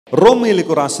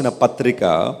రోమీయులకు రాసిన పత్రిక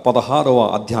 16వ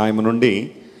అధ్యాయం నుండి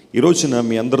ఈరోజున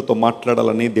మీ అందరితో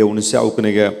మాట్లాడాలని దేవుని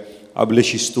సేవకునిగా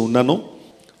అభిలషిస్తూ ఉన్నాను.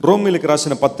 రోమీయులకు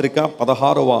రాసిన పత్రిక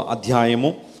 16వ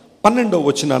అధ్యాయము 12వ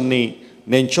వచనాన్ని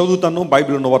నేను చదువుతాను.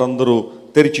 బైబిల్ ఉన్న వారందరూ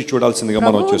తెరిచి చూడాల్సిందిగా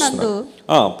మనం చేస్తున్నాం.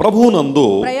 ప్రభువునందు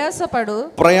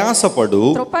ప్రయాసపడు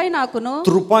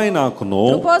త్రుపైనాకును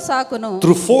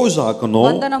త్రుఫోజాకును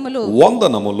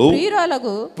వందనములు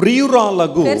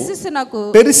ప్రియురాలగు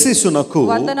పెర్సిసునకు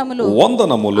వందనములు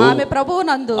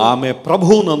ఆమె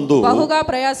ప్రభువునందు బహుగా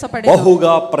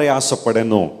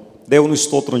ప్రయాసపడెను. దేవుని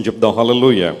స్తోత్రం చెప్దాం.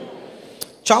 హల్లెలూయా.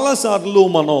 చాలాసార్లు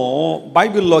మనం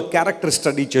బైబిల్లో క్యారెక్టర్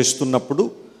స్టడీ చేస్తున్నప్పుడు,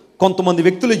 కొంతమంది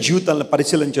వ్యక్తుల జీవితాలను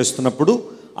పరిశీలన చేస్తున్నప్పుడు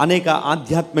అనేక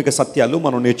ఆధ్యాత్మిక సత్యాలు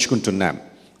మనం నేర్చుకుంటున్నాం.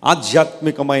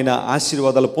 ఆధ్యాత్మికమైన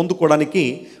ఆశీర్వాదాలు పొందుకోవడానికి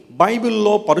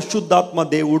బైబిల్లో పరిశుద్ధాత్మ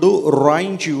దేవుడు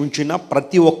రాయించి ఉంచిన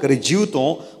ప్రతి ఒక్కరి జీవితం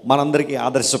మనందరికీ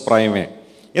ఆదర్శప్రాయమే.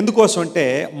 ఎందుకోసం అంటే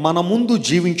మన ముందు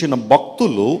జీవించిన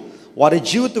భక్తులు వారి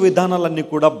జీవిత విధానాలన్నీ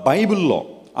కూడా బైబిల్లో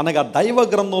అనగా దైవ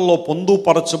గ్రంథంలో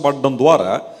పొందుపరచబడడం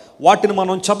ద్వారా, వాటిని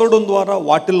మనం చదవడం ద్వారా,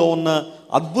 వాటిలో ఉన్న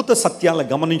అద్భుత సత్యాలను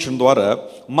గమనించడం ద్వారా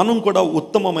మనం కూడా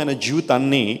ఉత్తమమైన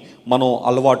జీవితాన్ని మనం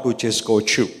అలవాటు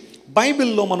చేసుకోవచ్చు.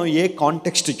 బైబిల్లో మనం ఏ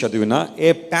కాంటెక్స్ట్ చదివినా, ఏ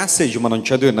ప్యాసేజ్ మనం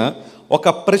చదివినా ఒక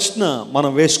ప్రశ్న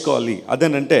మనం వేసుకోవాలి.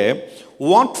 అదేనంటే,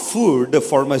 what food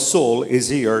for my soul is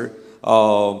here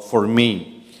for me?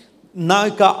 నా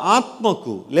యొక్క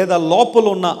ఆత్మకు లేదా లోపల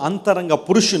ఉన్న అంతరంగ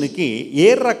పురుషునికి ఏ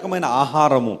రకమైన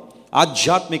ఆహారము,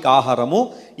 ఆధ్యాత్మిక ఆహారము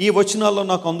ఈ వచనాల్లో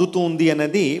నాకు అందుతూ ఉంది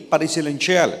అనేది పరిశీలన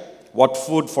చేయాలి. What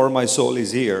food for my soul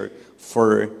is here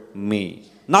for me?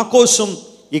 నా కోసం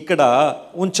ఇక్కడ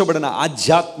ఉంచబడిన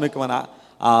ఆధ్యాత్మికమైన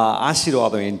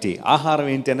ఆశీర్వాదం ఏంటి, ఆహారం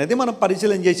ఏంటి అనేది మనం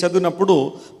పరిశీలన చేసి చదివినప్పుడు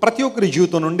ప్రతి ఒక్కరి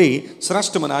జీవితం నుండి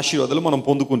శ్రేష్టమైన ఆశీర్వాదాలు మనం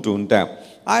పొందుకుంటూ ఉంటాం.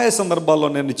 ఆయా సందర్భాల్లో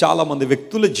నేను చాలామంది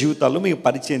వ్యక్తుల జీవితాలు మీకు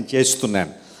పరిచయం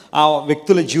చేస్తున్నాను. ఆ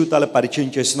వ్యక్తుల జీవితాలు పరిచయం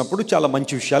చేసినప్పుడు చాలా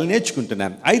మంచి విషయాలు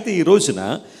నేర్చుకుంటున్నాను. అయితే ఈ రోజున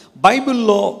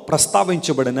బైబిల్లో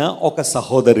ప్రస్తావించబడిన ఒక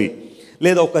సహోదరి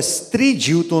లేదా ఒక స్త్రీ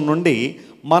జీవితం నుండి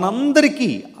మనందరికీ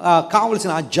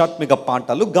కావలసిన ఆధ్యాత్మిక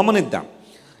పాఠాలు గమనిద్దాం.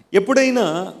 ఎప్పుడైనా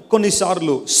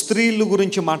కొన్నిసార్లు స్త్రీల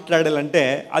గురించి మాట్లాడాలంటే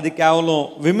అది కేవలం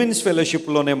విమెన్స్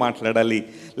ఫెలోషిప్లోనే మాట్లాడాలి,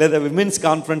 లేదా విమెన్స్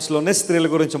కాన్ఫరెన్స్లోనే స్త్రీల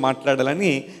గురించి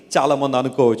మాట్లాడాలని చాలామంది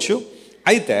అనుకోవచ్చు.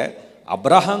 అయితే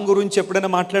అబ్రహాం గురించి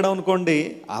ఎప్పుడైనా మాట్లాడామనుకోండి,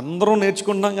 అందరం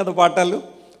నేర్చుకుంటాం కదా పాఠాలు.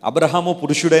 అబ్రహాము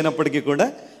పురుషుడైనప్పటికీ కూడా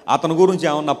అతని గురించి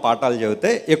ఏమన్నా పాఠాలు చెబితే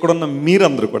ఇక్కడున్న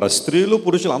మీరందరూ కూడా, స్త్రీలు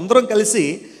పురుషులు అందరం కలిసి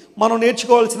మనం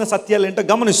నేర్చుకోవాల్సిన సత్యాలు ఏంటో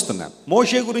గమనిస్తున్నాం.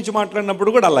 మోషే గురించి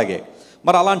మాట్లాడినప్పుడు కూడా అలాగే.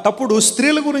 మరి అలాంటప్పుడు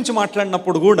స్త్రీల గురించి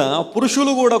మాట్లాడినప్పుడు కూడా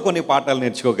పురుషులు కూడా కొన్ని పాఠాలు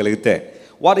నేర్చుకోగలిగితే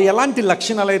వారు ఎలాంటి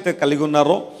లక్షణాలు అయితే కలిగి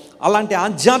ఉన్నారో అలాంటి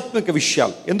ఆధ్యాత్మిక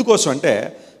విషయాలు. ఎందుకోసం అంటే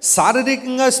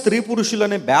శారీరకంగా స్త్రీ పురుషులు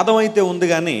అనే భేదం అయితే ఉంది,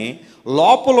 కానీ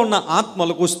లోపల ఉన్న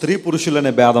ఆత్మలకు స్త్రీ పురుషులు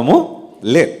అనే భేదము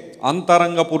లేదు.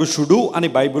 అంతరంగ పురుషుడు అని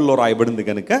బైబిల్లో రాయబడింది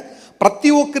కనుక ప్రతి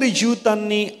ఒక్కరి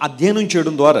జీవితాన్ని అధ్యయనం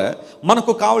చేయడం ద్వారా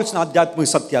మనకు కావలసిన ఆధ్యాత్మిక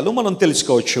సత్యాలు మనం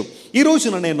తెలుసుకోవచ్చు. ఈ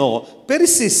రోజున నేను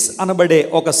పెర్సిస్ అనబడే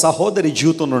ఒక సహోదరి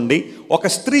జీవితం నుండి, ఒక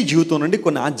స్త్రీ జీవితం నుండి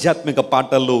కొన్ని ఆధ్యాత్మిక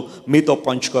పాఠాలు మీతో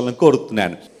పంచుకోవాలని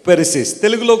కోరుతున్నాను. పెర్సిస్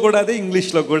తెలుగులో కూడా అదే,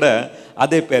 ఇంగ్లీష్లో కూడా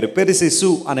అదే పేరు.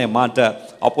 పెర్సిసు అనే మాట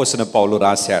అపోస్తలుడైన పౌలు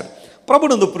రాశాడు.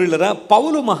 ప్రభునందు ప్రియులారా,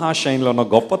 పౌలు మహాశయంలో ఉన్న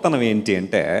గొప్పతనం ఏంటి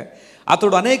అంటే,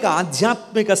 అతడు అనేక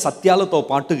ఆధ్యాత్మిక సత్యాలతో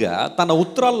పాటుగా తన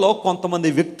ఉత్తరాల్లో కొంతమంది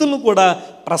వ్యక్తులను కూడా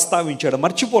ప్రస్తావించాడు.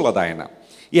 మర్చిపోలేదు ఆయన.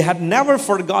 He had never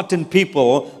forgotten people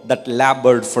that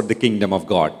లాబర్డ్ for the Kingdom of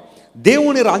God.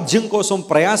 దేవుని రాజ్యం కోసం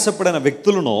ప్రయాసపడిన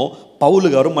వ్యక్తులను పౌలు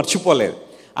గారు మర్చిపోలేదు.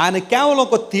 ఆయన కేవలం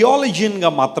ఒక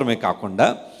థియాలజియన్గా మాత్రమే కాకుండా,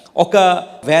 ఒక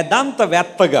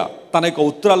వేదాంతవేత్తగా తన యొక్క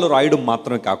ఉత్తరాలు రాయడం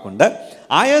మాత్రమే కాకుండా,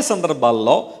 ఆయా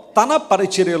సందర్భాల్లో తన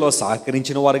పరిచర్యలో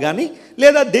సహకరించిన వారు కానీ,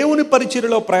 లేదా దేవుని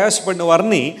పరిచర్యలో ప్రయాసపడిన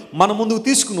వారిని మన ముందుకు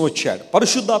తీసుకుని వచ్చాడు.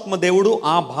 పరిశుద్ధాత్మ దేవుడు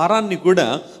ఆ భారాన్ని కూడా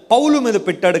పౌలు మీద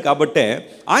పెట్టాడు. కాబట్టే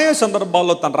ఆయా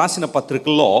సందర్భాల్లో తను రాసిన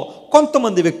పత్రికల్లో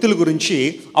కొంతమంది వ్యక్తుల గురించి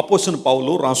అపోస్తలుడైన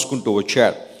పౌలు రాసుకుంటూ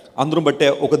వచ్చాడు. అందరూ బట్టే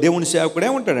ఒక దేవుని సేవకుడు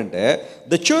ఏమంటాడంటే,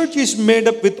 the church is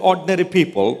made up with ordinary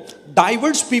people,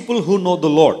 divorce people who know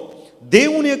the lord.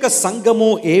 దేవుని యొక్క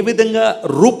సంఘము ఏ విధంగా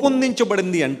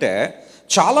రూపొందించబడింది అంటే,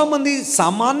 చాలామంది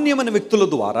సామాన్యమైన వ్యక్తుల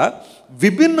ద్వారా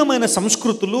విభిన్నమైన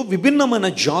సంస్కృతులు, విభిన్నమైన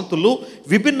జాతులు,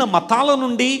 విభిన్న మతాల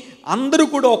నుండి అందరూ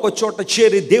కూడా ఒక చోట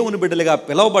చేరి దేవుని బిడ్డలుగా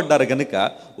పిలువబడ్డారు కనుక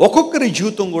ఒక్కొక్కరి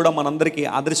జీవితం కూడా మనందరికీ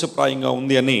ఆదర్శప్రాయంగా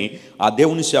ఉంది అని ఆ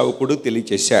దేవుని సేవకుడు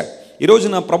తెలియచేశాడు. ఈరోజు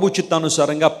నా ప్రభు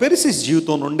చిత్తానుసారంగా పెర్సిస్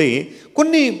జీవితం నుండి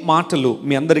కొన్ని మాటలు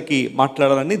మీ అందరికీ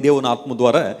మాట్లాడాలని దేవుని ఆత్మ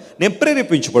ద్వారా నేను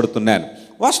ప్రేరేపించబడుతున్నాను.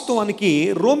 వాస్తవానికి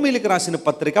రోమీయులకు రాసిన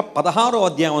పత్రిక 16వ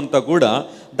అధ్యాయం అంతా కూడా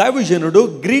దైవజనుడు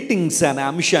గ్రీటింగ్స్ అనే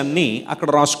అంశాన్ని అక్కడ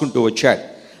రాసుకుంటూ వచ్చాడు.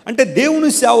 అంటే దేవుని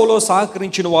సేవలో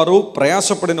సహకరించిన వారు,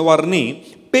 ప్రయాసపడిన వారిని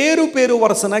పేరు పేరు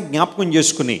వరుసన జ్ఞాపకం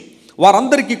చేసుకుని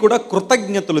వారందరికీ కూడా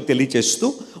కృతజ్ఞతలు తెలియచేస్తూ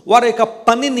వారి యొక్క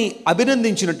పనిని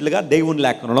అభినందించినట్లుగా దేవుని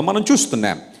లేఖనంలో మనం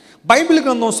చూస్తున్నాం. బైబిల్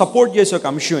గ్రంథం సపోర్ట్ చేసే ఒక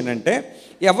అంశం ఏంటంటే,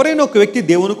 ఎవరైనా ఒక వ్యక్తి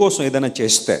దేవుని కోసం ఏదైనా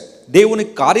చేస్తే, దేవుని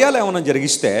కార్యాలు ఏమైనా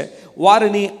జరిగిస్తే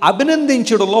వారిని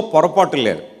అభినందించడంలో పొరపాటు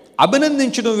లేదు.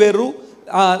 అభినందించడం వేరు,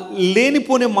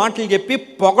 లేనిపోని మాటలు చెప్పి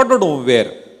పొగడడం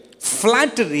వేరు.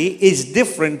 Flattery is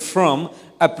different from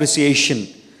appreciation.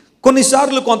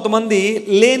 కొన్నిసార్లు కొంతమంది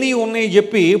లేని ఉన్నాయి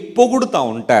చెప్పి పొగుడుతూ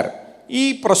ఉంటారు. ఈ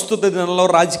ప్రస్తుత దినంలో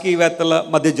రాజకీయవేత్తల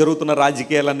మధ్య జరుగుతున్న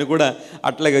రాజకీయాలన్నీ కూడా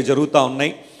అట్లాగే జరుగుతూ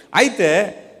ఉన్నాయి. అయితే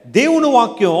దేవుని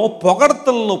వాక్యం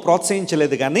పొగడ్తలను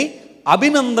ప్రోత్సహించలేదు, కానీ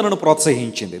అభినందనను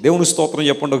ప్రోత్సహించింది. దేవుని స్తోత్రం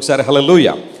చెప్పండి ఒకసారి,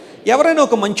 హల్లెలూయా. ఎవరైనా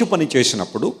ఒక మంచి పని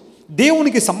చేసినప్పుడు,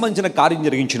 దేవునికి సంబంధించిన కార్యం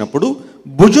జరిగించినప్పుడు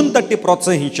భుజం తట్టి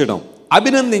ప్రోత్సహించడం,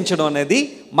 అభినందించడం అనేది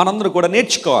మనందరూ కూడా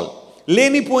నేర్చుకోవాలి.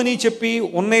 లేనిపోని చెప్పి,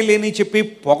 ఉన్నాయి లేని చెప్పి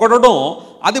పొగడడం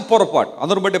అది పొరపాటు.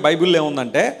 అందరూ బట్టి బైబిల్లో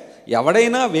ఏముందంటే,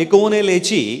 ఎవడైనా వేకువనే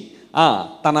లేచి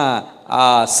తన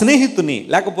స్నేహితుని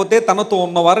లేకపోతే తనతో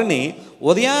ఉన్నవారిని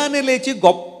ఉదయాన్నే లేచి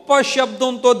గొప్ప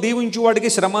శబ్దంతో దీవించేవాడికి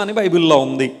శ్రమ అని బైబిల్లో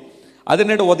ఉంది. అదే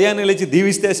నేడు ఉదయాన్నే లేచి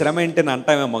దీవిస్తే శ్రమ ఏంటని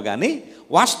అంటామేమో, కానీ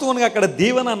వాస్తవానికి అక్కడ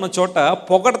దీవెన అన్న చోట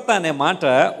పొగడతా అనే మాట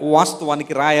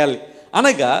వాస్తవానికి రాయాలి.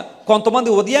 అనగా కొంతమంది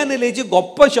ఉదయాన్నే లేచి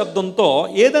గొప్ప శబ్దంతో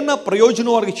ఏదన్నా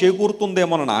ప్రయోజనం వారికి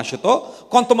చేకూరుతుందేమోనన్న ఆశతో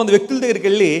కొంతమంది వ్యక్తుల దగ్గరికి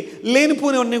వెళ్ళి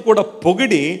లేనిపోయినవన్నీ కూడా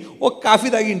పొగిడి ఒక కాఫీ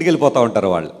తాగి ఇంటికి వెళ్ళిపోతూ ఉంటారు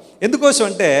వాళ్ళు. ఎందుకోసం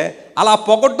అంటే అలా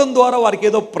పొగడటం ద్వారా వారికి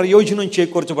ఏదో ప్రయోజనం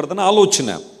చేకూర్చబడుతున్న ఆలోచన.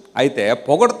 అయితే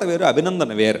పొగడత వేరు,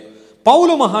 అభినందన వేరు.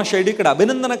 పౌలు మహాశయుడు ఇక్కడ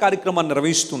అభినందన కార్యక్రమాన్ని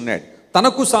నిర్వహిస్తున్నాడు.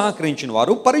 తనకు సహకరించిన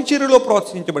వారు, పరిచర్యలో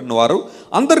ప్రోత్సహించబడిన వారు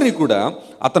అందరినీ కూడా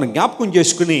అతను జ్ఞాపకం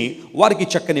చేసుకుని వారికి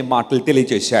చక్కని మాటలు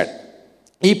తెలియజేశాడు.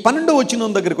 ఈ 12వ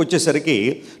వచనం దగ్గరికి వచ్చేసరికి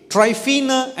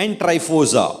ట్రైఫీనా అండ్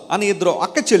ట్రైఫోజా అని ఇద్దరు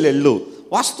అక్క చెల్లెళ్ళు,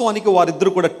 వాస్తవానికి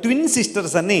వారిద్దరు కూడా ట్విన్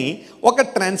సిస్టర్స్ అని ఒక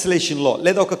ట్రాన్స్లేషన్లో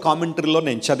లేదా ఒక కామెంటరీలో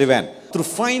నేను చదివాను.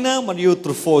 త్రుఫైనా మరియు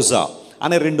త్రుఫోజా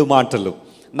అనే 2 మాటలు.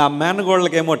 నా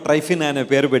మేనగోళ్ళకేమో ట్రైఫీనా అనే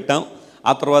పేరు పెట్టాం,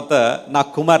 ఆ తర్వాత నా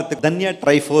కుమార్తె ధన్య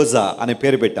ట్రైఫోజా అనే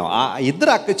పేరు పెట్టాం. ఆ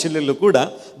ఇద్దరు అక్క చెల్లెళ్ళు కూడా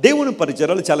దేవుని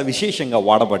పరిచర్యలు చాలా విశేషంగా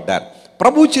వాడబడ్డారు.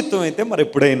 ప్రభు చిత్తం అయితే మరి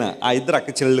ఎప్పుడైనా ఆ ఇద్దరు అక్క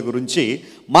చెల్లెళ్ళ గురించి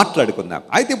మాట్లాడుకుందాం.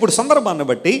 అయితే ఇప్పుడు సందర్భాన్ని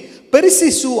బట్టి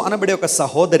పెర్సిసు అనబడే ఒక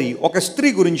సహోదరి, ఒక స్త్రీ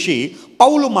గురించి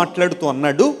పౌలు మాట్లాడుతూ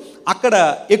అన్నాడు. అక్కడ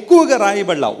ఎక్కువగా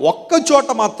రాయబడ్డ ఒక్క చోట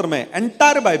మాత్రమే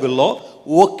ఎంటైర్ బైబిల్లో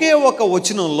ఒకే ఒక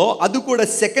వచనంలో, అది కూడా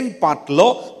సెకండ్ పార్ట్లో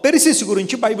పెర్సిసు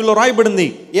గురించి బైబిల్లో రాయబడింది.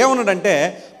 ఏమన్నాడంటే,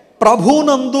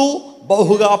 ప్రభునందు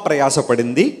బహుగా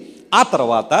ప్రయాసపడింది, ఆ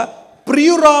తర్వాత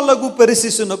ప్రియురాలగు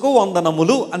పెర్సిసునకు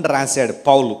వందనములు అని రాశాడు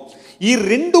పౌలు. ఈ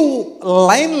 2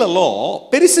 లైన్లలో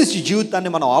పెర్సిసు జీవితాన్ని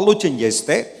మనం ఆలోచన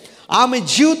చేస్తే ఆమె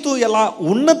జీవితం ఎలా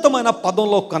ఉన్నతమైన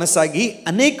పదంలో కొనసాగి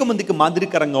అనేక మందికి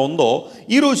మాదిరికరంగా ఉందో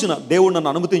ఈ రోజున దేవుడు నన్ను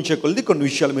అనుమతించే కొలది కొన్ని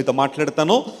విషయాలు మీతో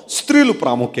మాట్లాడతాను. స్త్రీలు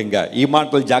ప్రాముఖ్యంగా ఈ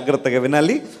మాటలు జాగ్రత్తగా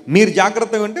వినాలి. మీరు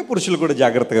జాగ్రత్తగా వింటే పురుషులు కూడా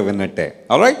జాగ్రత్తగా విన్నట్టే.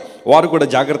 ఆల్రైట్, వారు కూడా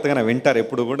జాగ్రత్తగానే వింటారు.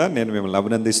 ఎప్పుడు కూడా నేను మిమ్మల్ని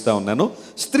అభినందిస్తూ ఉన్నాను.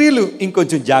 స్త్రీలు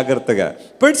ఇంకొంచెం జాగ్రత్తగా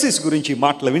పెర్సిస్ గురించి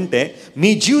మాటలు వింటే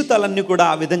మీ జీవితాలన్నీ కూడా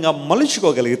ఆ విధంగా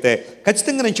మలుచుకోగలిగితే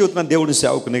ఖచ్చితంగా నేను చెబుతున్నాను, దేవుని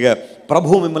సేవకునిగా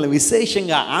ప్రభువు మిమ్మల్ని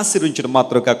విశేషంగా ఆశీర్వించడం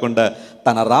మాత్రం కాకుండా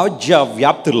తన రాజ్య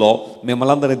వ్యాప్తిలో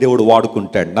మిమ్మల్ని అందరినీ దేవుడు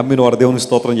వాడుకుంటాడు. నమ్మిన వారు దేవుని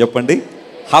స్తోత్రం చెప్పండి,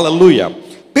 హల్లెలూయా.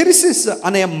 పెర్సిస్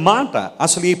అనే మాట,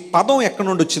 అసలు ఈ పదం ఎక్కడి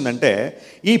నుండి వచ్చిందంటే,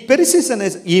 ఈ పెర్సిస్ అనే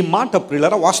ఈ మాట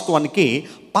ప్రియులారా వాస్తవానికి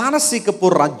పారసీకపు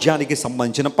రాజ్యానికి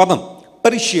సంబంధించిన పదం.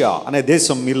 పర్షియా అనే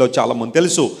దేశం మీలో చాలామంది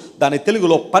తెలుసు, దాని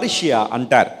తెలుగులో పర్షియా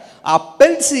అంటారు. ఆ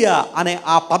పెర్సియా అనే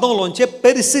ఆ పదంలోంచే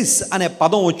పెర్సిస్ అనే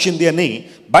పదం వచ్చింది అని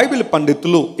బైబిల్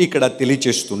పండితులు ఇక్కడ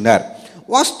తెలియచేస్తున్నారు.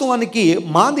 వాస్తవానికి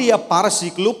మాదీయ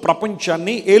పారసీకులు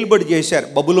ప్రపంచాన్ని ఏలుబడి చేశారు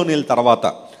బబులోనియల తర్వాత.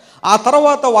 ఆ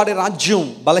తర్వాత వారి రాజ్యం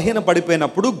బలహీన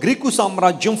పడిపోయినప్పుడు గ్రీకు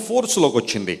సామ్రాజ్యం ఫోర్స్లోకి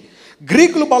వచ్చింది.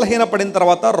 గ్రీకులు బలహీనపడిన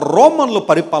తర్వాత రోమన్లు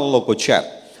పరిపాలనలోకి వచ్చారు.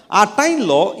 ఆ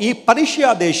టైంలో ఈ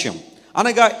పర్షియా దేశం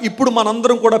అనగా ఇప్పుడు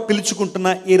మనందరం కూడా పిలుచుకుంటున్న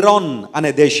ఇరాన్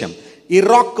అనే దేశం,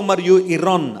 ఇరాక్ మరియు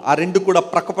ఇరాన్ ఆ 2 కూడా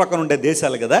ప్రక్కన ఉండే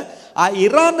దేశాలు కదా. ఆ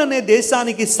ఇరాన్ అనే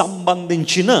దేశానికి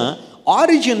సంబంధించిన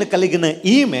ఆరిజిన్ కలిగిన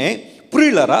ఈమె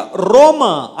ప్రియులరా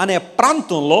రోమా అనే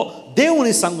ప్రాంతంలో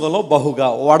దేవుని సంఘంలో బహుగా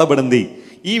వాడబడింది.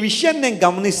 ఈ విషయాన్ని నేను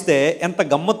గమనిస్తే ఎంత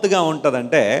గమ్మత్తుగా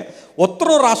ఉంటుందంటే,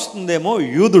 ఉత్తరం రాస్తుందేమో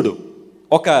యూదుడు,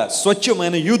 ఒక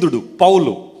స్వచ్ఛమైన యూదుడు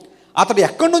పౌలు. అతడు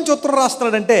ఎక్కడి నుంచి ఉత్తరం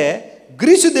రాస్తున్నాడంటే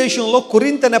గ్రీసు దేశంలో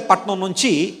కొరింథ్ అనే పట్టణం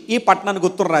నుంచి ఈ పట్టణానికి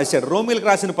ఉత్తరం రాశాడు. రోమీలకు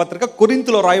రాసిన పత్రిక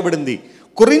కొరింథులో రాయబడింది.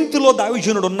 కొరింథులో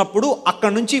దావీజనుడు ఉన్నప్పుడు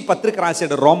అక్కడి నుంచి ఈ పత్రిక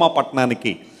రాశాడు రోమా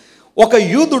పట్టణానికి. ఒక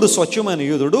యూదుడు, స్వచ్ఛమైన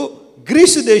యూదుడు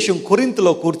గ్రీసు దేశం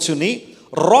కొరింథులో కూర్చుని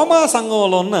రోమా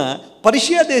సంఘంలో ఉన్న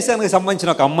పర్షియా దేశానికి సంబంధించిన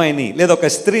ఒక అమ్మాయిని లేదా ఒక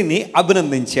స్త్రీని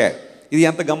అభినందించారు. ఇది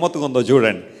ఎంత గమ్మత్తుగా ఉందో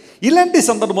చూడండి. ఇలాంటి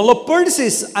సందర్భంలో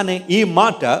పర్సిస్ అనే ఈ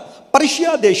మాట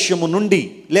పర్షియా దేశము నుండి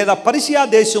లేదా పర్షియా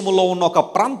దేశములో ఉన్న ఒక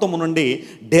ప్రాంతము నుండి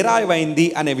డెరైవ్ అయింది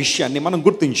అనే విషయాన్ని మనం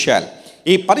గుర్తించాలి.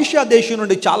 ఈ పర్షియా దేశం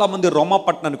నుండి చాలామంది రోమా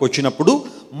పట్టణానికి వచ్చినప్పుడు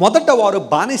మొదట వారు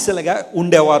బానిసలుగా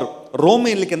ఉండేవారు,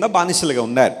 రోమన్ల కింద బానిసలుగా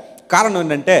ఉన్నారు. కారణం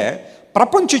ఏంటంటే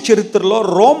ప్రపంచ చరిత్రలో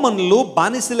రోమన్లు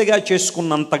బానిసలుగా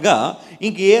చేసుకున్నంతగా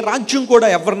ఇంక ఏ రాజ్యం కూడా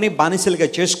ఎవరిని బానిసలుగా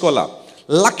చేసుకోలే.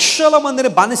 లక్షల మందిని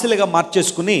బానిసలుగా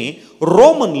మార్చేసుకుని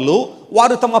రోమన్లు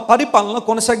వారు తమ పరిపాలన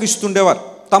కొనసాగిస్తుండేవారు,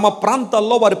 తమ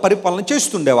ప్రాంతాల్లో వారి పరిపాలన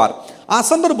చేస్తుండేవారు. ఆ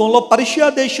సందర్భంలో పర్షియా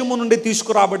దేశము నుండి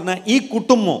తీసుకురాబడిన ఈ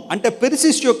కుటుంబం అంటే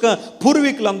పెర్సిస్ యొక్క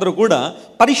పూర్వీకులందరూ కూడా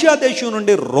పర్షియా దేశం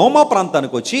నుండి రోమా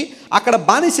ప్రాంతానికి వచ్చి అక్కడ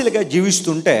బానిసలుగా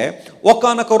జీవిస్తుంటే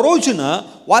ఒకానొక రోజున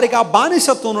వారికి ఆ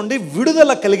బానిసత్వం నుండి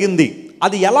విడుదల కలిగింది.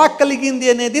 అది ఎలా కలిగింది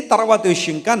అనేది తర్వాత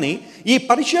విషయం. కానీ ఈ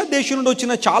పర్షియా దేశం నుండి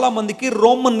వచ్చిన చాలామందికి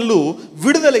రోమన్లు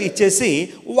విడుదల ఇచ్చేసి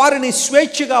వారిని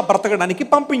స్వేచ్ఛగా బ్రతకడానికి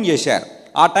పంపించేశారు.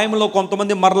 ఆ టైంలో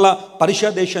కొంతమంది మరలా పర్షియా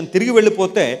దేశం తిరిగి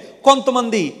వెళ్ళిపోతే,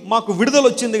 కొంతమంది మాకు విడుదల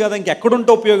వచ్చింది కదా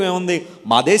ఇంకెక్కడుంటే ఉపయోగం ఏముంది,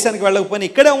 మా దేశానికి వెళ్ళకపోయినా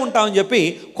ఇక్కడే ఉంటామని చెప్పి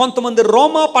కొంతమంది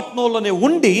రోమా పట్టణంలోనే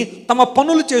ఉండి తమ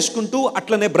పనులు చేసుకుంటూ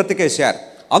అట్లనే బ్రతికేశారు.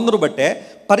 అందరూ బట్టే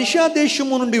పర్షియా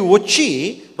దేశము నుండి వచ్చి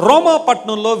రోమా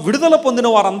పట్టణంలో విడుదల పొందిన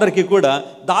వారందరికీ కూడా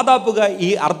దాదాపుగా ఈ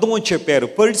అర్థం చెప్పారు.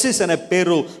 పర్సిస్ అనే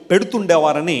పేరు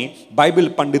పెడుతుండేవారని బైబిల్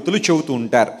పండితులు చెబుతూ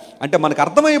ఉంటారు. అంటే మనకు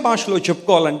అర్థమయ్యే భాషలో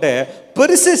చెప్పుకోవాలంటే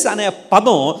పర్సిస్ అనే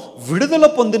పదం విడుదల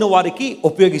పొందిన వారికి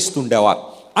ఉపయోగిస్తుండేవారు.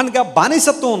 అనగా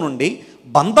బానిసత్వం నుండి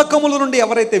బంధకముల నుండి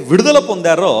ఎవరైతే విడుదల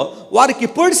పొందారో వారికి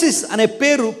పర్సిస్ అనే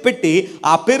పేరు పెట్టి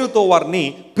ఆ పేరుతో వారిని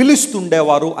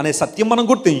పిలుస్తుండేవారు అనే సత్యం మనం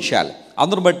గుర్తించాలి.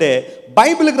 అందును బట్టే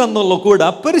బైబిల్ గ్రంథంలో కూడా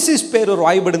పర్సిస్ పేరు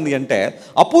రాయబడింది. అంటే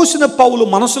అపోస్తలుడైన పౌలు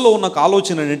మనసులో ఉన్న ఒక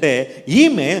ఆలోచన ఏంటంటే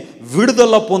ఈమె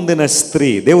విడుదల పొందిన స్త్రీ.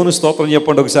 దేవుని స్తోత్రం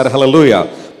చెప్పండి ఒకసారి హల్లెలూయా.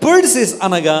 పర్సిస్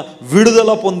అనగా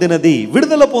విడుదల పొందినది,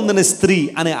 విడుదల పొందిన స్త్రీ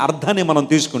అనే అర్థాన్ని మనం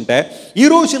తీసుకుంటే ఈ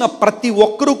రోజున ప్రతి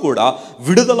ఒక్కరూ కూడా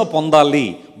విడుదల పొందాలి,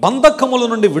 బంధకముల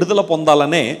నుండి విడుదల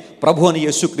పొందాలనే ప్రభు అని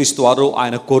యేసుక్రీస్తు వారు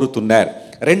ఆయన కోరుతున్నారు.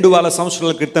 2000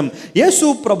 సంవత్సరాల క్రితం యేసు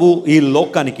ప్రభు ఈ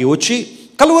లోకానికి వచ్చి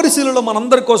కల్వరి శిలువలో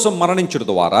మనందరి కోసం మరణించడం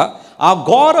ద్వారా ఆ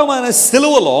ఘోరమైన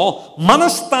శిలువలో మన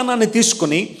స్థానాన్ని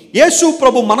తీసుకుని యేసు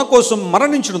ప్రభు మన కోసం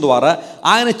మరణించడం ద్వారా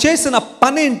ఆయన చేసిన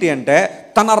పని ఏంటి అంటే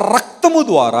తన రక్తము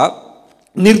ద్వారా,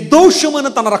 నిర్దోషమైన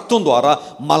తన రక్తం ద్వారా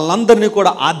మనందరినీ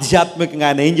కూడా ఆధ్యాత్మికంగా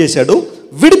ఆయన ఏం చేశాడు,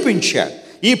 విడిపించాడు.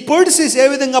 ఈ పర్సిస్ ఏ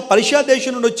విధంగా పర్షియా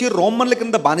దేశం నుండి వచ్చి రోమన్ల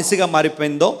కింద బానిసగా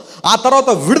మారిపోయిందో, ఆ తర్వాత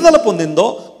విడుదల పొందిందో,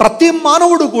 ప్రతి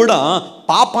మానవుడు కూడా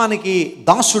పాపానికి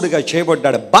దాసుడిగా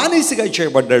చేయబడ్డాడు, బానిసగా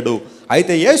చేయబడ్డాడు.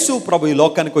 అయితే యేసు ప్రభు ఈ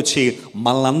లోకానికి వచ్చి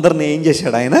మనందరినీ ఏం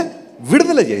చేశాడు, ఆయన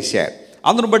విడుదల చేశాడు.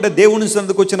 అందును బట్టి దేవుని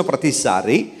సన్నిధికి వచ్చిన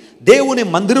ప్రతిసారి, దేవుని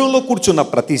మందిరంలో కూర్చున్న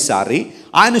ప్రతిసారి,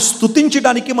 ఆయన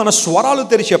స్తుతించడానికి మన స్వరాలు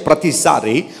తెరిచే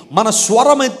ప్రతిసారి మన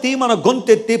స్వరమెత్తి మన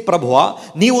గొంతెత్తి ప్రభువా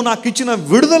నీవు నాకు ఇచ్చిన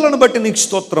విడుదలను బట్టి నీకు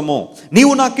స్తోత్రము,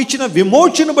 నీవు నాకు ఇచ్చిన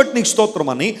విమోచన బట్టి నీకు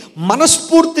స్తోత్రం అని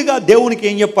మనస్ఫూర్తిగా దేవునికి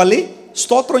ఏం చెప్పాలి,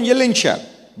 స్తోత్రం చెల్లించారు.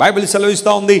 బైబిల్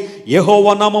సెలవిస్తూ ఉంది,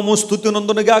 యెహోవా నామము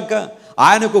స్తుతినందునుగాక,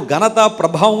 ఆయనకు ఘనత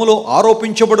ప్రభావములు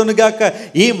ఆరోపించబడునుగాక.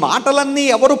 ఈ మాటలన్నీ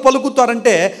ఎవరు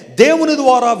పలుకుతారంటే దేవుని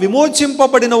ద్వారా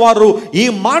విమోచింపబడిన వారు ఈ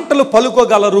మాటలు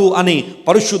పలుకోగలరు అని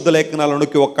పరిశుద్ధ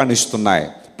లేఖనాలలోకి ఒక్కనిస్తున్నాయి.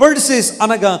 పర్సిస్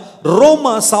అనగా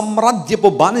రోమా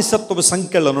సామ్రాజ్యపు బానిసత్వ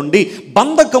సంఖ్యల నుండి,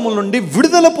 బంధకముల నుండి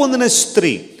విడుదల పొందిన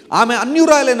స్త్రీ. ఆమె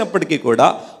అన్యురాలైనప్పటికీ కూడా,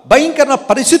 భయంకర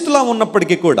పరిస్థితుల్లో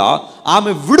ఉన్నప్పటికీ కూడా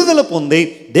ఆమె విడుదల పొంది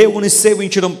దేవుని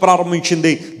సేవించడం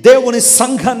ప్రారంభించింది, దేవుని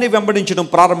సంఘాన్ని వెంబడించడం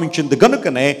ప్రారంభించింది.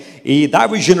 కనుకనే ఈ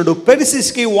దావీదుజనుడు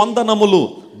పర్సిస్కి వందనములు,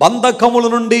 బంధకముల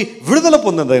నుండి విడుదల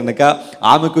పొందింది కనుక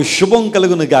ఆమెకు శుభం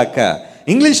కలుగునుగాక.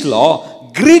 ఇంగ్లీష్లో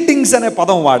గ్రీటింగ్స్ అనే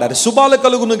పదం వాడారు, శుభాలు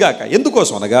కలుగునుగాక.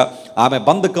 ఎందుకోసం అనగా ఆమె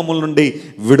బంధకముల నుండి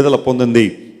విడుదల పొందింది.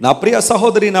 నా ప్రియ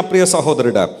సహోదరి, నా ప్రియ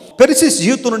సహోదరుడా, పర్సిస్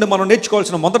జీవితం నుండి మనం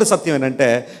నేర్చుకోవాల్సిన మొదటి సత్యం ఏంటంటే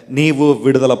నీవు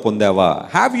విడుదల పొందావా?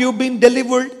 Have you been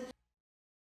delivered?